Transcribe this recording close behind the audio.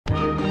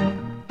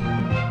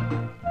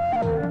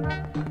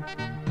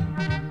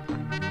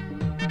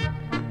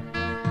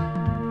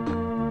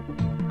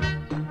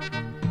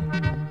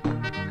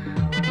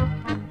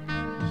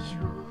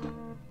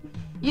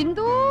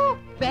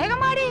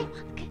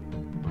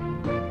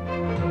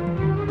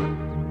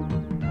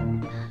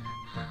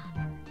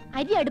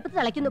അരി അടുപ്പത്ത്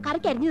തിളയ്ക്കുന്നു,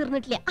 കറിക്ക് അരിഞ്ഞു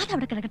തീർന്നിട്ടില്ല.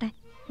 അതവിടെ കിടക്കട്ടെ.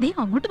 ദേ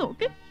അങ്ങോട്ട്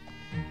നോക്ക്.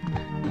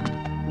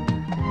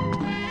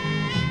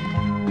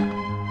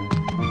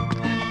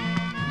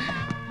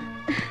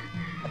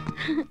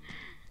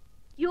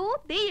 യോ,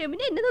 ദേ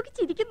യമുന എന്നെ നോക്കി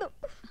ചിരിക്കുന്നു.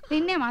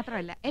 പിന്നെ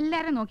മാത്രമല്ല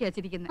എല്ലാരും നോക്കി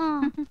വെച്ചിരിക്കുന്നു.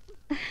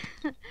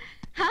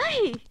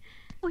 ഹായ്.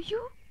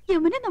 അയ്യോ,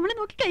 യമുന നമ്മളെ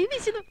നോക്കി കൈ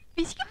വീശുന്നു.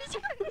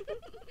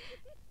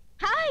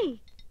 ഹായ്,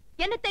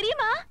 എന്നെ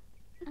തെരിയുമാ?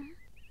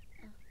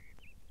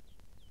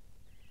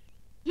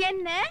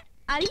 എന്നെ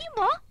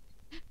അറിയുമോ?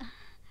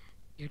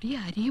 എടി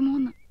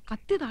അറിയുമോന്ന്?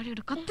 കത്തി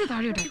താഴെയിടും, കത്തി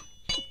താഴെയിടും.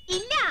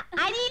 ഇല്ല,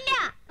 അറിയില്ല.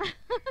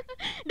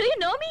 Do you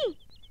know me?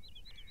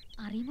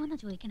 അറിയുമോന്നാ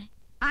ചോദിക്കണേ.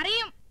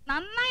 അറിയും,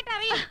 നന്നായിട്ട്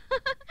അറിയും.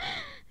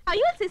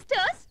 അയ്യോ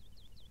സിസ്റ്റേഴ്സ്,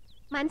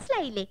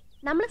 മനസ്സിലായില്ലേ?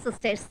 നമ്മള്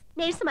സിസ്റ്റേഴ്സ്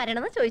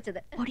നേഴ്സുമാരാണെന്ന്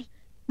ചോദിച്ചത്. ഓടി,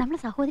 നമ്മളെ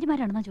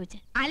സഹോദരിമാരാണെന്നാ ചോദിച്ചേ.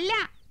 അല്ല,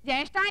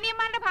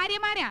 ജ്യേഷ്ഠാനിയന്മാരുടെ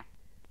ഭാര്യമാരാ.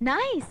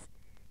 നൈസ്.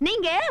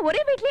 നീങ്ക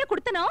ഒരേ വീട്ടിലേ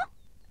കൊടുത്തനോ?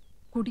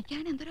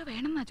 കുടിക്കാൻ എന്തോരോ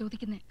വേണമെന്നാ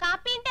ചോദിക്കുന്നേ.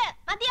 കാപ്പിണ്ട്,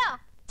 മതിയോ?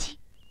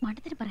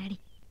 മണ്ടത്തിന് പറയാടി,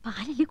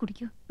 പാലല്ലേ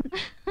കുടിക്കൂ.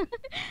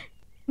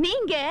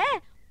 നീങ്ക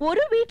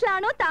ഒരു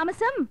വീട്ടിലാണോ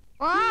താമസം?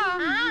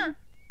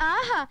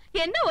 ആഹാ,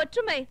 എന്ന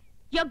ഒற்றுമൈ.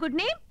 യോ ഗുഡ്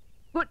നെയിം?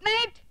 Good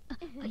night.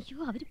 അയ്യോ,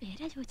 അവര്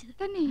പേരാ ചോദിച്ചത്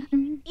തന്നെ.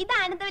 ഇത്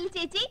ആനന്ദവല്ലി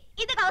ചേച്ചി,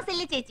 ഇത്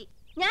കൗസല്യ ചേച്ചി.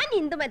 ഞാൻ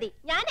ഇന്ദുമതി,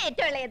 ഞാൻ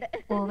ഏറ്റവും ഇളയത്.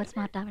 ഓവർ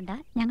സ്മാർട്ട് ആവണ്ട,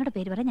 ഞങ്ങളുടെ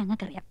പേര് പറയാൻ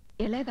ഞങ്ങൾക്കറിയാം.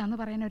 ഇളയതാന്ന്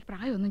പറയാൻ ഒരു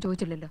പ്രായമൊന്നും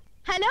ചോദിച്ചില്ലല്ലോ.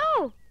 ഹലോ,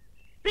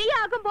 ഫ്രീ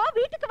ആകുമ്പോ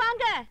വീട്ടിക്ക്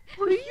വാങ്ക.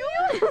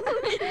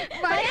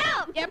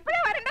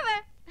 എപ്പോഴാ വരേണ്ടത്?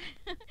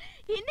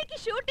 ഇന്നേക്ക്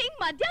ഷൂട്ടിംഗ്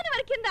മധ്യാഹ്നം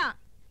വരയ്ക്കും.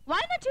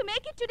 Why not you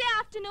make it today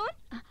afternoon?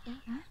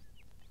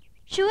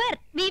 Sure,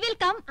 we will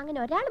come. അങ്ങനെ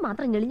ഒരാൾ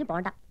മാത്രം ഞെളിഞ്ഞു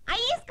പോണ്ട.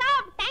 I is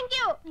come. Thank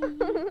you.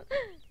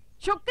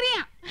 ശുക്രിയ.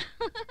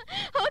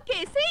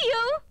 Okay, see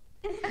you.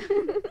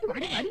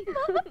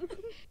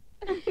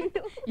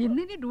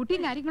 ഇന്നിനി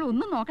ഡ്യൂട്ടിയും കാര്യങ്ങളും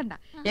ഒന്നും നോക്കണ്ട.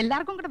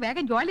 എല്ലാവർക്കും കൂടെ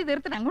വേഗം ജോലി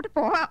തീർത്തിട്ട് അങ്ങോട്ട്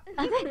പോവാം.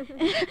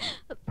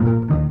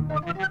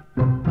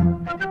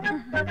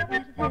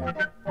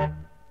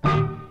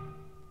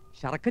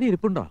 ശർക്കര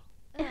ഇരിപ്പുണ്ടോ?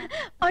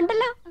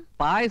 ഉണ്ടല്ലോ.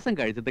 പായസം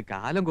കഴിച്ചിട്ട്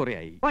കാലം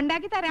കുറയായി.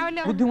 ഉണ്ടാക്കി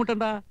തരാമല്ലോ.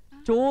 ബുദ്ധിമുട്ടണ്ട,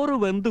 ചോറ്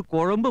വെന്ത്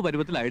കുഴമ്പ്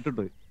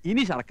പരുവത്തിലായിട്ടുണ്ട്.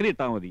 ഇനി ശർക്കര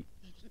ഇട്ടാ മതി.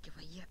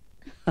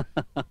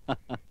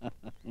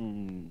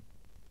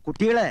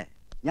 കുട്ടികളെ,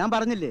 ഞാൻ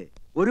പറഞ്ഞില്ലേ,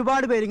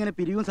 ഒരുപാട് പേരിങ്ങനെ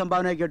പിരിവും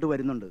സംഭാവനയൊക്കെ ആയിട്ട്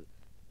വരുന്നുണ്ട്.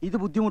 ഇത്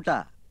ബുദ്ധിമുട്ടാ.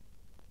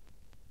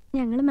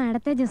 ഞങ്ങള്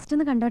മാഡത്തെ ജസ്റ്റ്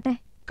ഒന്ന് കണ്ടോട്ടെ.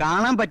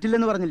 കാണാൻ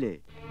പറ്റില്ലെന്ന് പറഞ്ഞില്ലേ?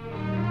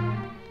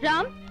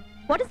 Ram,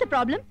 what is the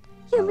problem?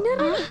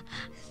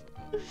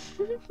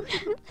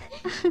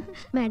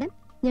 Madam,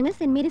 ഞങ്ങൾ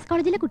സെന്റ് മേരീസ്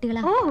കോളേജിലെ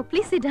കുട്ടികളാ. ഓ,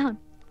 പ്ലീസ് സിറ്റ് ഡൗൺ.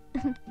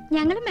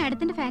 ഞങ്ങൾ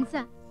മാഡത്തിന്റെ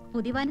ഫാൻസാ.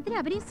 പുതിയ വാനത്തിലെ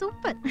അഭിനയം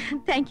super.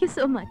 Thank you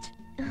so much.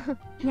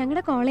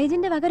 ഞങ്ങളുടെ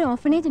കോളേജിന്റെ വക ഒരു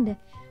ഓർഫനേജ് ഉണ്ട്.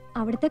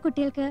 അവിടുത്തെ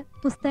കുട്ടികൾക്ക്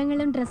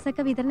പുസ്തകങ്ങളും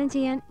ഡ്രസ്സൊക്കെ വിതരണം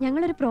ചെയ്യാൻ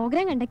ഞങ്ങളൊരു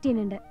പ്രോഗ്രാം കണ്ടക്ട്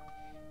ചെയ്യുന്നുണ്ട്.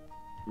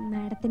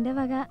 മാഡത്തിന്റെ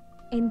വക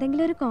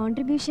എന്തെങ്കിലും ഒരു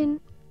കോൺട്രിബ്യൂഷൻ?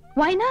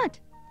 Why not?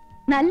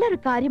 നല്ലൊരു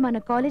കാര്യമാണ്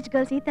കോളേജ്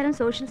ഗേൾസ് ഈ തരം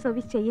സോഷ്യൽ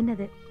സർവീസ്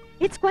ചെയ്യുന്നത്.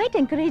 It's quite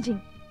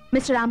encouraging.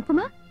 Mister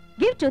Ramkumar,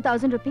 give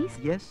 2000 rupees.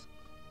 Yes.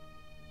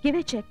 Give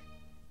a check.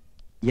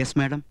 Yes,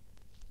 madam.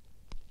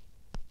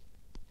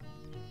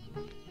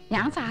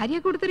 ഞാൻ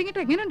സാരിയൊക്കെ കൊടുത്തിരിങ്ങിട്ട്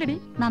എങ്ങനെയുണ്ടടി?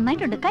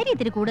 നന്നായിട്ടുണ്ട്. കരി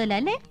ഇത്തിരി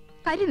കൂടുതലല്ലേ?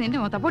 കരി നിന്റെ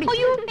മൊത്ത പൊടി.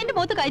 അയ്യോ, എന്റെ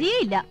മുഖത്ത് കരിയേ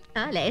ഇല്ല.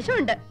 ആ,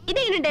 ലേശമുണ്ട്.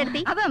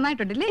 ഇതെങ്ങനെയുണ്ടായിരുന്നു? അത്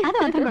നന്നായിട്ടുണ്ടല്ലേ? അത്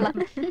മാത്രം കൊള്ളാം.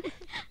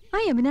 ആ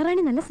യമുന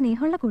റാണി നല്ല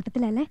സ്നേഹമുള്ള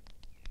കൂട്ടത്തിലല്ലേ?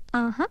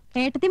 ആഹാ,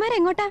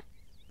 ഏട്ടത്തിമാരെങ്ങോട്ടാ?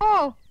 ഓ,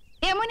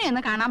 യമുന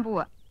ഒന്ന് കാണാൻ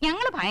പോവാ.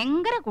 ഞങ്ങള്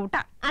ഭയങ്കര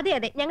കൂട്ടാ. അതെ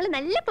അതെ, ഞങ്ങള്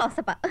നല്ല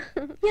ക്ലോസപ്പാ.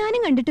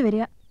 ഞാനും കണ്ടിട്ട്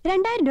വരിക.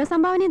 2000 രൂപ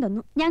സംഭാവനയും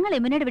തന്നു. ഞങ്ങൾ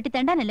യമുനയുടെ വീട്ടിൽ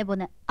തെണ്ടാനല്ലേ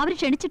പോന്ന്. അവര്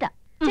ക്ഷണിച്ചിട്ടാ.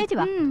 ചേച്ചി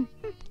വാ.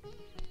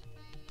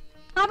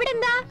 അവിടെ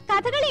എന്താ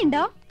കഥകളി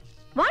ഉണ്ടോ?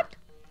 വാട്ട്?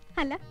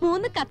 അല്ല,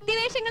 3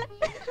 കത്തിവേഷങ്ങള്.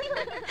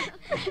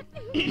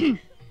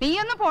 നീ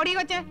ഒന്ന് പോടി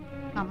കൊച്ചെ.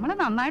 നമ്മള്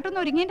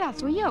നന്നായിട്ടൊന്ന് ഒരുങ്ങിന്റെ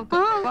അസൂയാവും.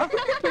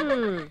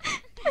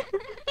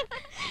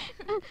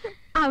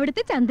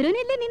 അവിടുത്തെ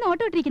ചന്ദ്രനല്ലേ നീ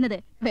നോട്ടോട്ടിരിക്കുന്നത്?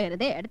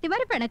 വെറുതെ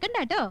എടുത്തിമാരെ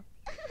പിണക്കണ്ടാട്ടോ.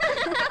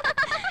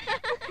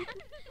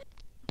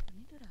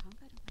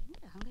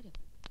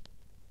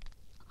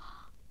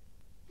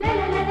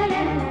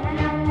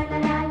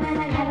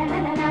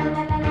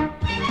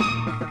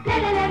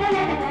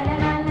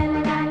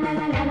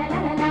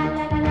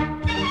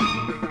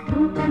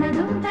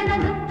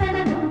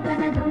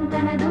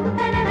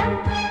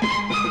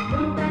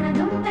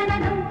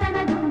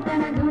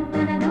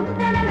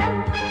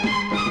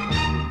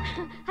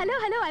 Hello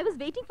hello, I was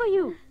waiting for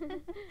you.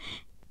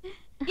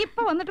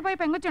 ഇപ്പൊ വന്നിട്ട് പോയ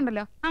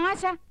പെങ്കൊച്ചുണ്ടല്ലോ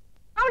ആശ,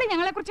 അവള്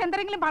ഞങ്ങളെ കുറിച്ച്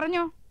എന്തെങ്കിലും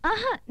പറഞ്ഞോ?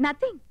 ആഹാ,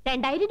 നത്തിങ്.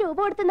 2000 രൂപ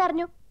കൊടുത്തെന്ന്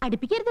അറിഞ്ഞു.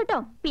 അടുപ്പിക്കരുത് കേട്ടോ,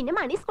 പിന്നെ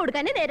മണീസ്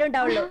കൊടുക്കാനേ നേരം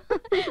ഉണ്ടാവുള്ളൂ.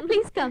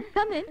 Please come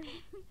come in.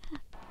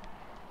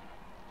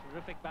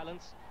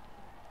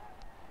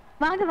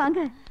 வாங்க வாங்க.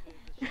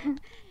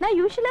 நான்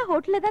யூசுவலா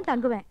ஹோட்டல்ல தான்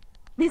தங்குவேன்.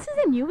 This is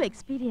a new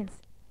experience.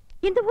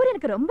 இந்த ஊர்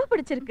எனக்கு ரொம்ப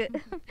பிடிச்சிருக்கு.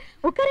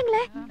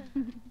 உட்காருங்களே.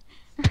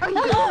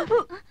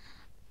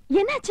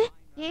 என்னாச்சு?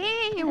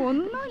 ഏയ്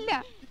ഒന്നുമില്ല.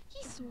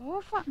 ഈ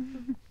സോഫ,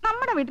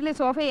 നമ്മുടെ വീട്ടിലെ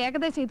സോഫ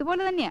ഏകദേശം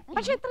ഇതുപോലെ തന്നെയാ.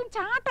 പക്ഷെ ഇത്രയും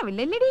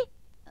ചാട്ടമില്ലല്ലേടി?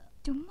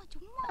 ചുമ്മാ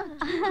ചുമ്മാ.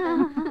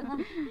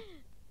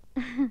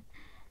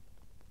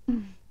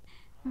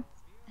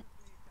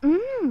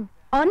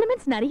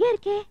 ஆர்னமெண்ட்ஸ் நிறைய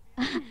இருக்கே.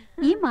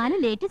 ഈ മാല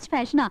ലേറ്റസ്റ്റ്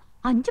ഫാഷനാ.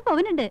 5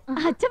 പവനുണ്ട്.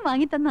 അച്ഛൻ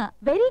വാങ്ങി തന്ന.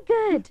 Very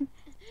good.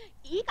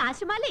 ഈ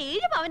കാശുമാല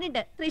 7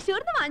 പവനുണ്ട്.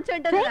 തൃശ്ശൂർന്ന്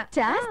വാങ്ങിച്ചോണ്ട്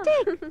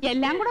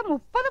എല്ലാം കൂടെ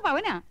 30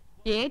 പവനാ.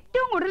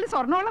 ഏറ്റവും കൂടുതൽ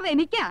സ്വർണ്ണമുള്ളത്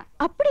എനിക്കാ.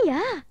 அப்படியா?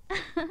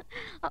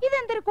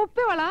 ഇതെന്തൊരു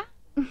കുപ്പിവള?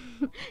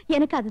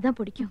 எனக்கு அதுதான்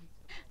பிடிக்கும்.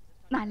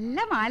 നല്ല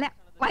മാല.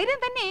 വൈരം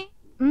തന്നെ?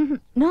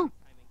 നോ,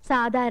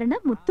 സാധാരണ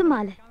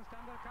മുത്തുമാല.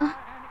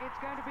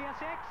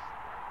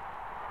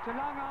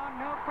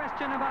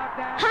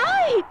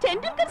 ஹாய்,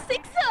 டெண்டுல்கர்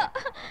 6.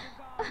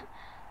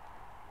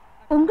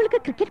 உங்களுக்கு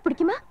ക്രിക്കറ്റ്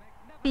പിടിക്കുമോ?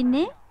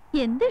 പിന്നെ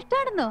എന്ത്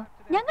ഇഷ്ടാണെന്നോ.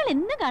 ഞങ്ങൾ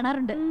എന്നും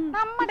കാണാറുണ്ട്.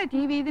 നമ്മുടെ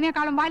ടിവി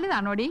ഇതിനേക്കാളും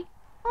വലുതാണോടി?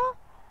 ഓ,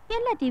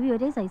 എല്ലാ ടിവി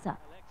ഒരേ സൈസാ.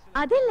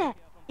 അതല്ല,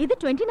 ഇത്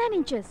 29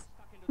 inches.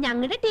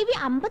 ഞങ്ങളുടെ TV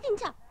 50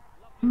 ഇഞ്ചാ.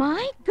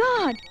 My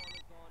God.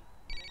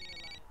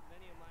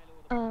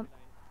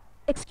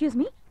 Excuse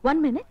me, 1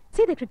 minute.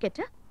 See the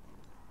cricketer.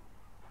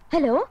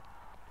 Hello.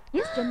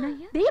 Yes, Janna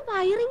here. They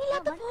wiring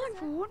ഇല്ലാത്ത ഫോൺ.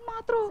 ഫോൺ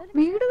മാത്രോ?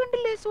 വീട്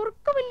കണ്ടില്ലേ?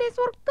 സ്വർഗമില്ലേ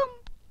സ്വർഗം.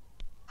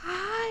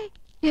 ഹായ്,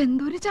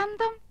 എന്തൊരു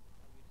ചന്തം.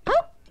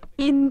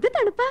 എന്ത്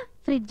തണുപ്പാ.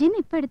 ഫ്രിഡ്ജിന്ന്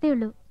ഇപ്പൊ എടുത്തേ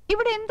ഉള്ളൂ.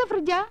 ഇവിടെ എന്ത്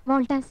ഫ്രിഡ്ജാ?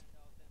 വോൾട്ടാസ്.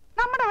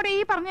 നമ്മുടെ അവിടെ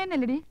ഈ പറഞ്ഞ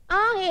തന്നെയല്ലേടി? ആ,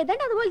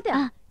 ഏതാണ്ട് അതുപോലത്തെ.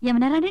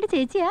 യമുന റാണിയുടെ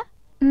ചേച്ചിയാ.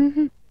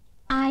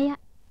 ആയ.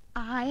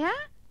 ആയ?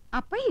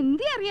 അപ്പൊ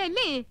ഹിന്ദി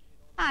അറിയാല്ലേ?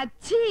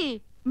 അച്ഛി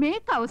മേ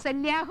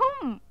കൗസല്യാഹും.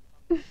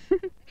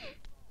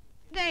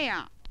 ദയാ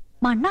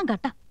മണ്ണാൻ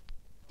കട്ട.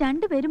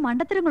 രണ്ടുപേരും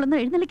മണ്ടത്തരങ്ങളൊന്നും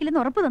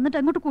എഴുന്നള്ളിക്കില്ലെന്ന് ഉറപ്പ് തന്നിട്ട്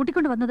അങ്ങോട്ട്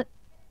കൂട്ടിക്കൊണ്ട് വന്നത്.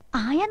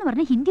 ആയാന്ന്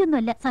പറഞ്ഞ ഹിന്ദി ഒന്നും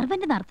അല്ല,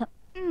 സർവന്റിന് അർത്ഥം.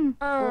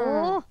 ഓ,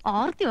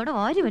 ഓർത്തിയോടെ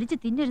ഓരി വലിച്ച്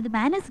തിന്നരുത്.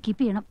 മാനേഴ്സ്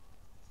കീപ്പ് ചെയ്യണം.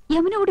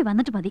 യമുന കൂടി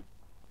വന്നിട്ട് മതി.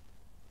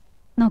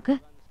 നോക്ക്,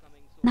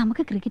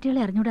 നമുക്ക്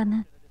ക്രിക്കറ്റുകളെ അറിഞ്ഞൂടാന്ന്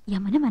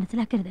യമുന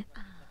മനസ്സിലാക്കരുത്.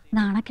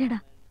 നാണക്കേടാ.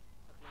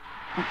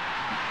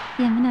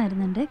 യമുന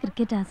വരുന്നുണ്ട്.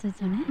 ക്രിക്കറ്റ്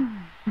ആസ്വദിച്ചാണ്.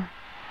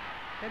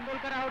 എന്തൊരു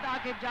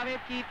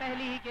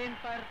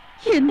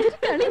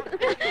കളി.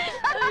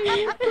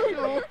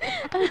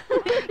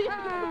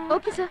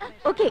 ஓகே சார்,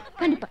 ஓகே,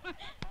 கண்டிப்பா.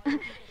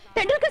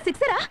 Tendulkar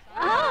 6-ஆ?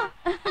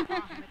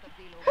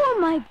 Oh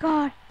my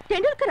God,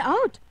 Tendulkar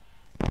out.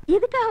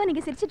 எதுக்காக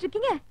நீங்க சிரிச்சிட்டு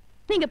இருக்கீங்க?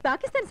 நீங்க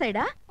பாகிஸ்தான்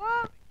சைடா? ഓ,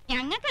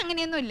 ഞങ്ങൾക്ക്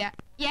അങ്ങനെയൊന്നുമില്ല.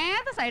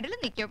 ഏത് സൈഡിലും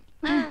നിൽക്കും.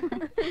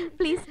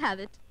 Please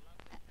have it.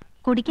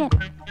 കുടിക്കാൻ.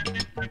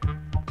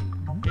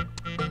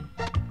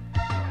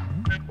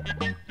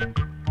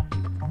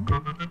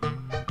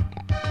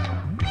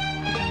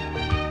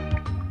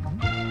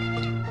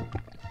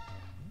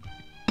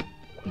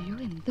 അയ്യോ,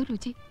 എന്ത്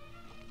രുചി.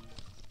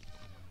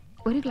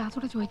 ഒരു ഗ്ലാസ്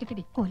കൂടെ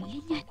ചോദിക്കട്ടെടി. കൊല്ലി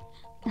ഞാൻ.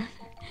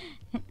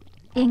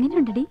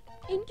 എങ്ങനെയുണ്ടടി?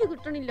 എനിക്ക്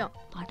കിട്ടണില്ല.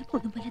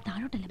 അടുപ്പൊന്നും പോലെ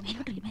താഴോട്ടല്ല,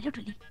 മേലോട്ടല്ലേ,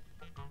 മേലോട്ടല്ലേ.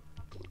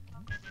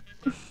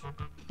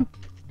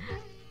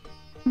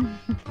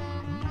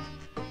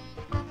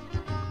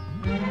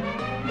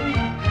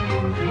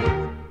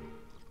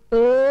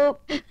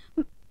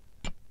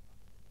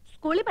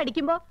 സ്കൂളിൽ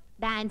പഠിക്കുമ്പോ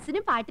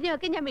ഡാൻസിനും പാട്ടിനും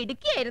ഒക്കെ ഞാൻ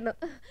മിടുക്കിയായിരുന്നു.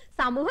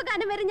 സമൂഹ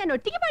ഗാനം വരെ ഞാൻ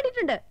ഒറ്റയ്ക്ക്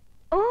പാടിയിട്ടുണ്ട്.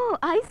 ഓ,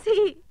 I see.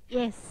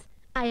 Yes,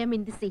 I am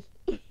in the see.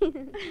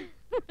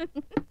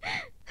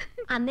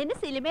 അന്ന് എന്നെ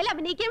സിനിമയിൽ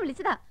അഭിനയിക്കാൻ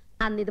വിളിച്ചതാ.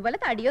 അന്ന് ഇതുപോലെ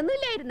തടിയൊന്നും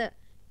ഇല്ലായിരുന്നു.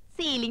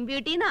 സീലിംഗ്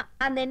ബ്യൂട്ടി എന്നാ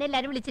അന്ന് എന്നെ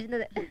എല്ലാരും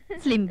വിളിച്ചിരുന്നത്.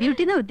 സ്ലിം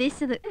ബ്യൂട്ടി എന്നാ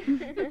ഉദ്ദേശിച്ചത്.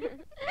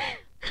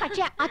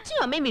 പക്ഷെ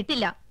അച്ഛനും അമ്മയും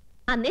വിട്ടില്ല.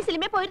 അന്നേ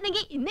സിനിമയിൽ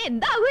പോയിരുന്നെങ്കിൽ ഇന്ന്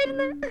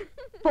എന്താകുമായിരുന്നു.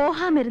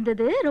 போகாம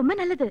இருந்தது ரொம்ப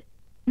நல்லது.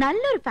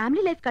 நல்ல ஒரு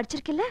ஃபேமிலி லைஃப்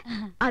கிடைச்சிருக்குல்ல,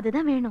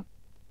 அதுதான் வேணும்.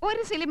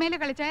 ഒരു സിനിമയിൽ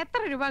കളിച്ചാ എത്ര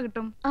രൂപ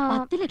കിട്ടും?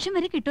 10 ലക്ഷം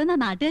വരെ കിട്ടുമെന്നാ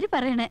നാട്ടുകാർ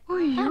പറയണേ.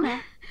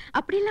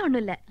 அப்படிலாம்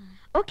ஒண்ணும் இல்ல.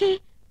 ஓகே,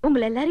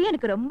 உங்களை எல்லாரையும்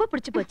எனக்கு ரொம்ப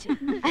பிடிச்சு போச்சு.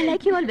 I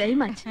like you all very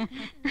much.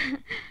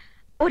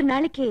 ஒரு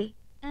நாளைக்கு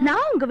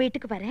நான் உங்க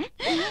வீட்டுக்கு வரேன்.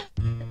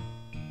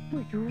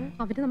 അയ്യോ,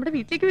 അവര് നമ്മുടെ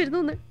വീട്ടിലേക്ക്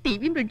വരുന്നു.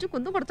 ടിവിയും ഫ്രിഡ്ജും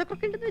കൊന്നും കുറച്ചൊക്കെ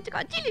ഉണ്ടെന്ന് വെച്ച്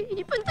കാച്ചില്ലേ.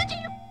 ഇനിയിപ്പോ എന്താ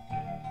ചെയ്യും?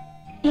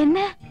 என்ன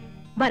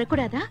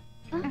வரக்கூடாதா?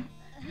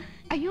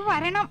 അയ്യോ,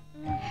 വരണം.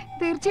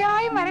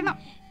 തീർച്ചയായും വരണം.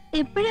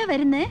 എപ്പോഴാ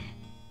വരുന്നേ?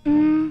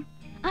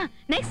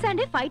 Next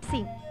Sunday fight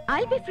scene.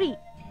 I B free.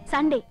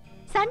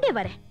 Sunday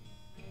വരെ.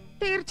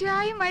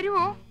 തീർച്ചയായും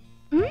വരുവോ?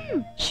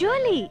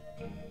 ഷുവർലി.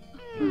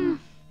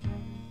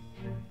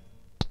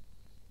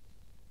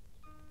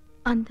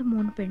 அந்த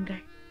 3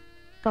 பெண்கள்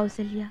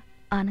கௌசல்யா,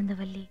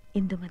 ஆனந்தவல்லி,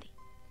 இந்துமதி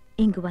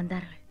இங்கு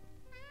வந்தார்கள்.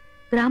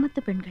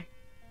 கிராமத்து பெண்கள்,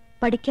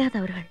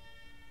 படிக்காதவர்கள்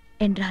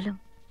என்றாலும்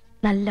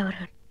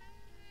நல்லவர்கள்,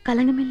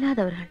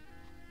 கலங்கமில்லாதவர்கள்.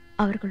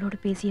 அவர்களோடு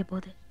பேசிய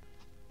போது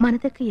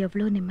மனதுக்கு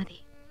எவ்வளோ நிம்மதி.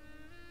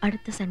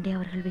 அடுத்த சண்டே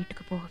அவர்கள்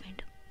வீட்டுக்கு போக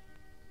வேண்டும்.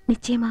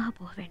 நிச்சயமாக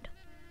போக வேண்டும்.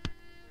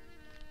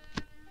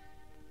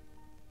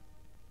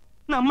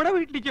 നമ്മുടെ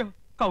വീട്ടിലേക്കോ?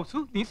 കൗസു,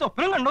 നീ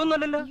സ്വപ്നം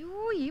കണ്ടോന്നല്ലോ. അയ്യോ,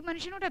 ഈ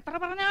മനുഷ്യനോട് എത്ര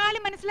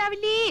പറഞ്ഞാലും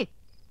മനസ്സിലാവില്ലേ.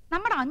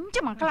 നമ്മുടെ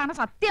 5 മക്കളാണ്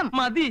സത്യം.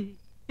 മതി,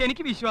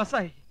 എനിക്ക്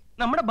വിശ്വാസായി.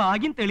 നമ്മുടെ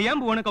ഭാഗ്യം തെളിയാൻ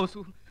പോവാണ്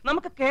കൗസു.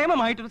 നമുക്ക്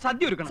കേമമായിട്ടൊരു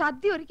സദ്യ ഒരുക്കണം.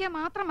 സദ്യ ഒരുക്കാൻ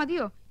മാത്രം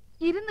മതിയോ?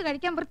 ഇരുന്ന്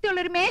കഴിക്കാൻ വൃത്തിയുള്ള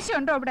ഒരു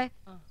മേശയുണ്ടോ അവിടെ?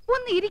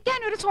 ഒന്ന് ഇരിക്കാൻ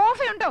ഒരു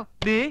സോഫയുണ്ടോ?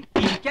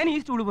 ഇരിക്കാൻ ഈ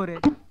സ്റ്റൂള് പോരെ?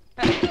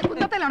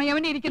 കുന്നത്തിലാണോ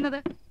യവനെ ഇരിക്കുന്നത്?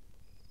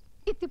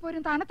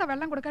 ഇത്തിപ്പോരും തണുത്ത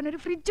വെള്ളം കൊടുക്കാൻ ഒരു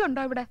ഫ്രിഡ്ജ്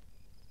ഉണ്ടോ ഇവിടെ?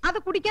 അത്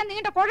കുടിക്കാൻ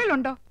നീണ്ട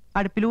കുഴലുണ്ടോ?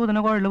 അടുപ്പിൽ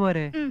ഊതുന്ന കുഴല്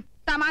പോരെ?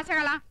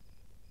 തമാശകളാ.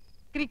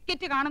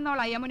 ക്രിക്കറ്റ്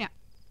കാണുന്നോളാ യമുന.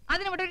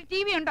 അതിനിവിടെ ഒരു ടി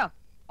വി ഉണ്ടോ?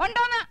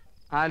 ഉണ്ടോന്ന്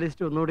ആ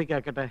ലിസ്റ്റ് ഒന്നുകൂടി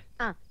കേക്കട്ടെ.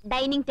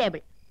 Dining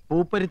table.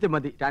 പൂപ്പരുത്തി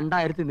മതി,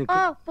 2000 ഓ,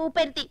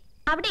 പൂപ്പരുത്തി.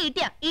 അവിടെ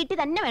ഈട്ടി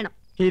തന്നെ വേണം.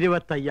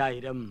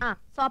 25,000. ആ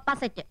സോഫ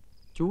സെറ്റ്.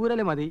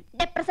 ചൂരല് മതി.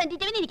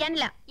 റെപ്രസെന്റേറ്റീവിന്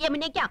ഇരിക്കാനില്ല,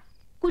 യമുനയ്ക്കാ.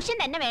 കുഷ്യൻ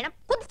തന്നെ വേണം,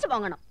 കുതിച്ചു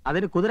പോകണം.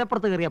 അതിന്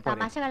കുതിരപ്പുറത്ത് കയറിയപ്പോ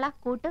തമാശകള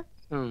കൂട്ട്.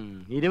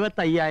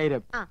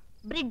 25,000. ആ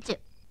ബ്രിഡ്ജ്.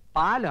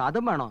 പാലോ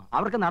അതും വേണോ?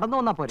 അവർക്ക് നടന്നു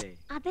വന്നാ പോരെ?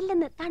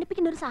 അതല്ലെന്ന്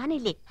തണുപ്പിക്കുന്ന ഒരു സാധനം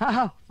ഇല്ലേ?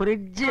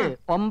 Fridge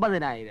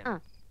 9,000.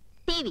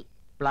 TV.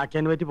 Black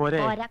and white പോരെ?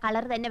 ഓരോ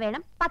കളർ തന്നെ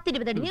വേണം.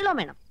 10-20 അടി നീളം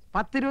വേണം.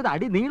 10-20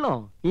 അടി നീളോ?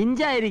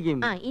 ഇഞ്ചായിരിക്കും.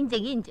 ആ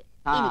ഇഞ്ചെങ്കി ഇഞ്ച്.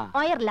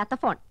 ഒയറില്ലാത്ത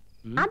ഫോൺ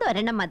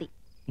അതൊരെണ്ണം മതി.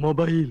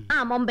 മൊബൈൽ. ആ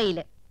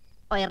മൊബൈല്.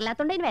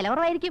 ഒയറില്ലാത്തോണ്ട് ഇതിന് വില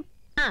കുറവായിരിക്കും.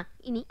 ആ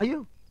ഇനി അയ്യോ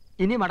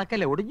ഇനി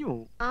മടക്കല്ലേ, ഒടിഞ്ഞു.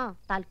 ആ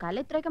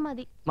തൽക്കാലം ഇത്രയൊക്കെ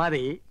മതി.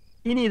 മതി.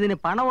 ഇനി ഇതിന്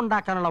പണം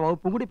ഉണ്ടാക്കാനുള്ള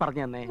വകുപ്പും കൂടി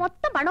പറഞ്ഞു തന്നെ.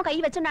 മൊത്തം പണം കൈ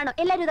വെച്ചോണ്ടാണോ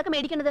എല്ലാരും ഇതൊക്കെ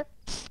മേടിക്കുന്നത്?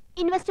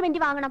 ഇൻവെസ്റ്റ്മെന്റ്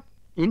വാങ്ങണം.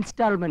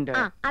 ഇൻസ്റ്റാൾമെന്റ്.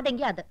 ആ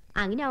അതെങ്കിൽ അത്.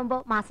 അങ്ങനെ ആവുമ്പോ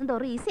മാസം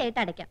തോറും ഈസി ആയിട്ട്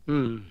അടയ്ക്കാം.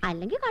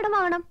 അല്ലെങ്കിൽ കടം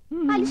വാങ്ങണം,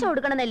 പലിശ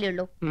കൊടുക്കണമെന്നല്ലേ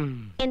ഉള്ളൂ.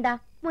 എന്താ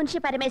മുൻഷി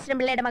പരമേശ്വരൻ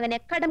പിള്ളയുടെ മകനെ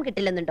കടം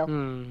കിട്ടില്ലെന്നുണ്ടോ?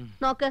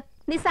 നോക്ക്,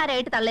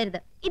 നിസ്സാരമായിട്ട് തള്ളരുത്.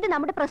 ഇത്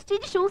നമ്മുടെ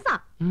പ്രസ്റ്റീജ് ഷൂസാ.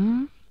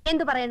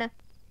 എന്തു പറയണെന്ന്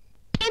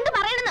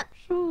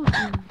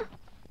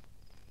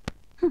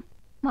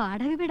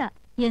വാടക വീടാ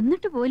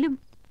എന്നിട്ട് പോലും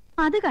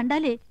അത്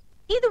കണ്ടാലേ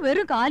ഇത്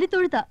വെറും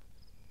കാലിത്തൊഴുത്ത.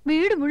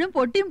 വീട് മുഴുവൻ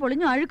പൊട്ടിയും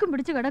പൊളിഞ്ഞും അഴുക്കും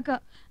പിടിച്ചു കിടക്ക.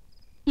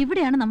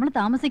 ഇവിടെയാണ് നമ്മൾ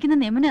താമസിക്കുന്ന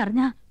നിയമനം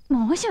അറിഞ്ഞാ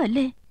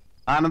മോശമല്ലേ?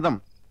 ആനന്ദം,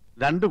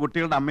 2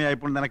 കുട്ടികളുടെ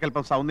അമ്മയായപ്പോൾ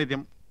നിനക്കല്പം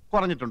സൗന്ദര്യം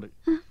കുറഞ്ഞിട്ടുണ്ട്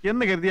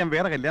എന്ന് കരുതി ഞാൻ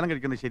വേറെ കല്യാണം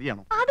കഴിക്കുന്നത്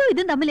ശരിയാണോ? അതോ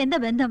ഇതും തമ്മിൽ എന്താ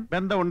ബന്ധം?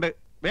 ബന്ധമുണ്ട്.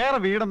 വേറെ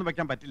വീടൊന്നും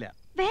വെക്കാൻ പറ്റില്ല.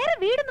 വേറെ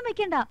വീടൊന്നും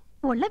വെക്കണ്ട,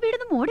 ഉള്ള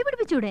വീടൊന്നും മോടി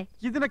പിടിപ്പിച്ചൂടെ?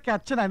 ഇതിനൊക്കെ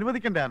അച്ഛൻ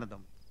അനുവദിക്കണ്ടേ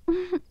ആനന്ദം?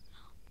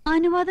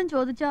 അനുവാദം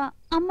ചോദിച്ചാ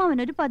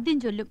അമ്മാവനൊരു പദ്യം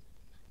ചൊല്ലും.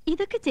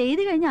 ഇതൊക്കെ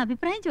ചെയ്തു കഴിഞ്ഞ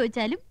അഭിപ്രായം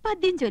ചോദിച്ചാലും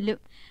പദ്യം ചൊല്ലും.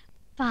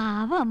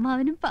 പാവം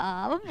അമ്മാവനും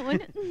പാവം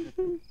മോനും.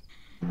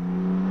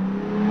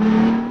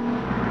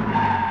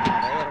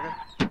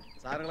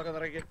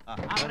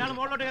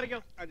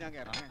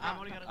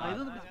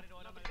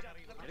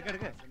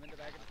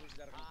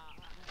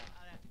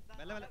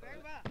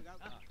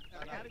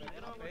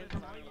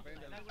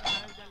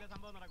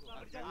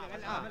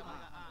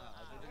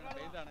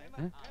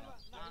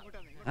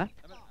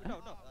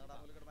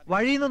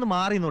 വഴിന്നൊന്ന്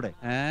മാറിന്നൂടെ?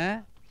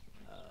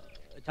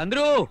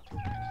 ചന്ദ്രു,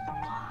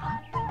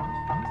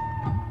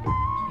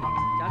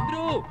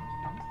 ചന്ദ്രു,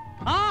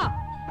 ആ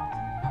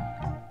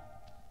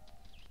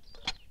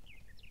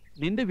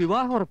നിന്റെ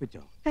വിവാഹം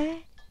ഉറപ്പിച്ചോ?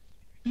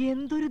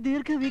 എന്തൊരു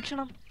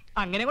ദീർഘവീക്ഷണം.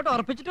 അങ്ങനെ കൊണ്ട്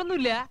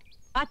ഉറപ്പിച്ചിട്ടൊന്നുമില്ല,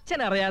 അച്ഛൻ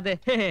അറിയാതെ.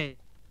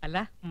 അല്ല,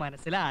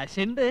 മനസ്സിൽ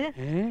ആശയുണ്ട്.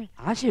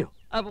 ആശയോ?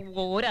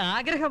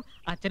 ഒരാഗ്രഹം.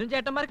 അച്ഛനും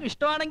ചേട്ടന്മാർക്കും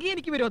ഇഷ്ടമാണെങ്കിൽ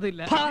എനിക്ക്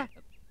വിരോധമില്ല.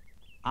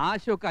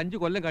 ആശയൊക്കെ 5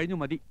 കൊല്ലം കഴിഞ്ഞു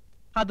മതി.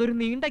 അതൊരു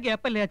നീണ്ട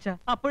ഗ്യാപ്പല്ലേ അച്ഛാ?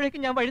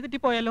 അപ്പോഴേക്കും ഞാൻ വഴിതെറ്റി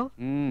പോയാലോ?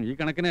 ഈ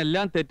കണക്കിന്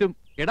എല്ലാം തെറ്റും.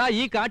 എടാ,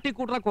 ഈ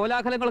കാട്ടിക്കൂട്ടുന്ന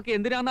കോലാഹലങ്ങളൊക്കെ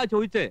എന്തിനാന്നാ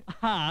ചോദിച്ചേ?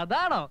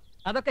 അതാണോ?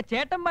 അതൊക്കെ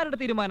ചേട്ടന്മാരുടെ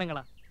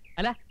തീരുമാനങ്ങളാ.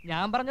 അല്ല,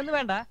 ഞാൻ പറഞ്ഞൊന്നും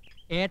വേണ്ട,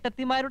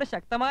 ഏട്ടത്തിമാരുടെ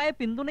ശക്തമായ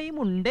പിന്തുണയും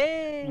ഉണ്ടേ.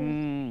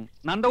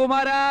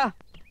 നന്ദകുമാരാ,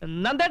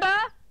 നന്ദേട്ടാ,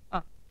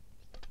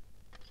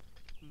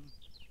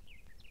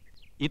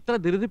 ഇത്ര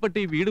ധൃതിപ്പെട്ട്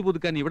ഈ വീട്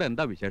പുതുക്കാൻ ഇവിടെ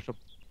എന്താ വിശേഷം?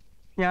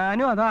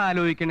 ഞാനും അതാ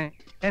ആലോചിക്കണേ.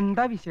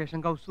 എന്താ വിശേഷം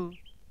കൗസു?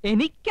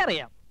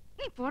 എനിക്കറിയാം.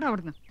 നീ പോടാ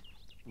അവിടുന്ന്.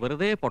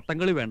 വെറുതെ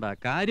പൊട്ടങ്കളി വേണ്ട,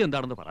 കാര്യം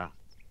എന്താണെന്ന് പറ.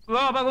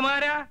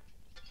 ഗോപകുമാരാ,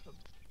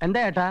 എന്താ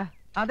ഏട്ടാ?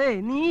 അതെ,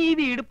 നീ ഈ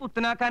വീട്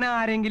പുത്തനാക്കാൻ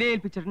ആരെങ്കിലും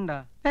ഏൽപ്പിച്ചിട്ടുണ്ടാ?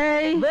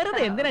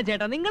 വെറുതെ എന്തിനാ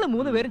ചേട്ടാ, നിങ്ങൾ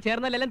 3 പേരും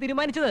ചേർന്നല്ലെല്ലാം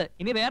തീരുമാനിച്ചത്.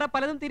 ഇനി വേറെ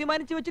പലതും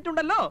തീരുമാനിച്ചു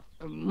വെച്ചിട്ടുണ്ടല്ലോ.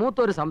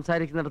 മൂത്തോര്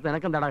സംസാരിക്കുന്നിടത്ത്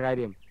എനക്കെന്താടാ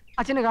കാര്യം?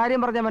 അച്ഛന് കാര്യം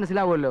പറഞ്ഞാൽ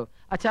മനസ്സിലാവുമല്ലോ.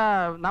 അച്ഛാ,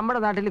 നമ്മുടെ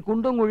നാട്ടിൽ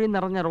കുണ്ടും കുഴിയും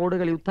നിറഞ്ഞ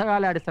റോഡുകൾ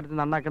യുദ്ധകാലാടിസ്ഥാനത്തിൽ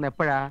നന്നാക്കുന്ന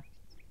എപ്പോഴാ?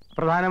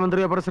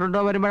 പ്രധാനമന്ത്രിയോ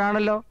പ്രസിഡന്റോ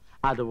വരുമ്പോഴാണല്ലോ.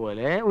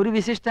 അതുപോലെ ഒരു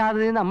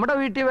വിശിഷ്ടാതിഥി നമ്മുടെ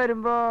വീട്ടിൽ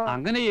വരുമ്പോ.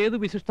 അങ്ങനെ ഏത്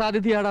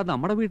വിശിഷ്ടാതിഥിയാടാ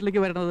നമ്മുടെ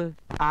വീട്ടിലേക്ക് വരണത്?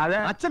 അതെ,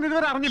 അച്ഛൻ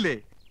ഇതുവരെ അറിഞ്ഞില്ലേ?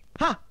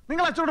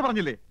 നിങ്ങൾ അച്ഛനോട്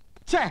പറഞ്ഞില്ലേ?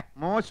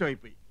 മോശമായി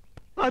പോയി.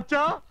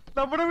 അച്ഛാ,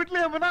 നമ്മുടെ വീട്ടിൽ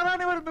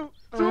യമുനാറാണി വരുന്നു.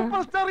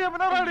 Super star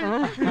Yamunarani.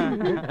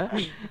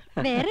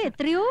 വേറെ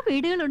എത്രയോ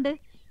വീടുകളുണ്ട്.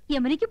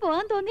 യമുനയ്ക്ക്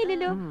പോകാൻ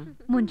തോന്നിയില്ലല്ലോ.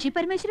 മുൻഷി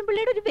പരമേശ്വരൻ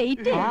പിള്ളയുടെ ഒരു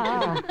വെയിറ്റ്.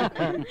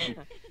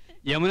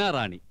 യമുന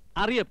റാണി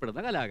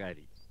അറിയപ്പെടുന്ന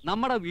കലാകാരി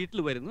നമ്മുടെ വീട്ടിൽ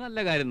വരുന്നത് നല്ല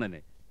കാര്യം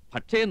തന്നെ.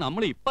 പക്ഷേ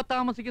നമ്മൾ ഇപ്പൊ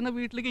താമസിക്കുന്ന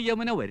വീട്ടിലേക്ക്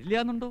യമുന വരില്ല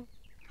എന്നുണ്ടോ?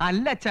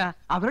 അല്ല അച്ഛാ,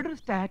 അവരുടെ ഒരു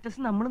സ്റ്റാറ്റസ്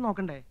നമ്മൾ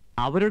നോക്കണ്ടേ?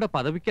 അവരുടെ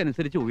പദവിക്ക്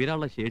അനുസരിച്ച്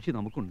ഉയരാനുള്ള ശേഷി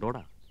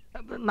നമുക്കുണ്ടോടാ?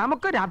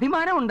 നമുക്കൊരു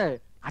അഭിമാനമുണ്ട്.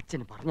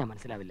 അച്ഛന് പറഞ്ഞാ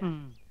മനസ്സിലാവില്ല.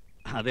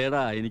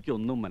 അതേടാ,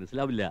 എനിക്കൊന്നും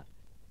മനസ്സിലാവില്ല.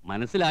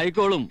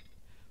 മനസ്സിലായിക്കോളും.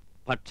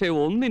 പക്ഷേ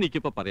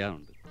ഒന്നെനിക്കിപ്പോ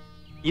പറയാനുണ്ട്.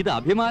 ഇത്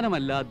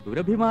അഭിമാനമല്ല,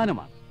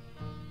 ദുരഭിമാനമാണ്.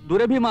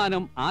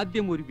 ദുരഭിമാനം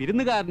ആദ്യം ഒരു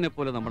വിരുന്നുകാരനെ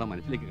പോലെ നമ്മുടെ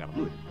മനസ്സിലേക്ക്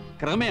കടന്നു വരും.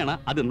 ക്രമേണ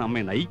അത്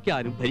നമ്മെ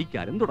നയിക്കാനും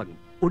ഭരിക്കാനും തുടങ്ങും.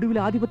 ഒടുവിൽ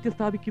ആധിപത്യം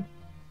സ്ഥാപിക്കും.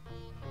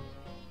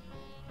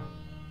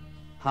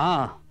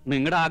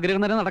 നിങ്ങളുടെ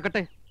ആഗ്രഹം തന്നെ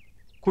നടക്കട്ടെ.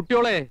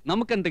 കുട്ടിയോളെ,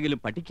 നമുക്ക് എന്തെങ്കിലും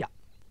പഠിക്കാം.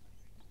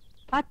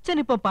 അച്ഛൻ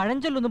ഇപ്പൊ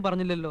പഴഞ്ചൊല്ലൊന്നും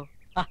പറഞ്ഞില്ലല്ലോ.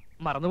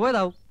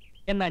 മറന്നുപോയതാവും.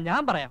 എന്നാ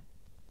ഞാൻ പറയാം.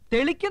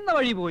 തെളിക്കുന്ന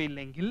വഴി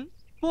പോയില്ലെങ്കിൽ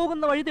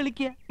പോകുന്ന വഴി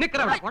തെളിക്കുക.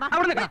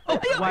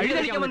 വഴി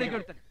തെളിക്കാൻ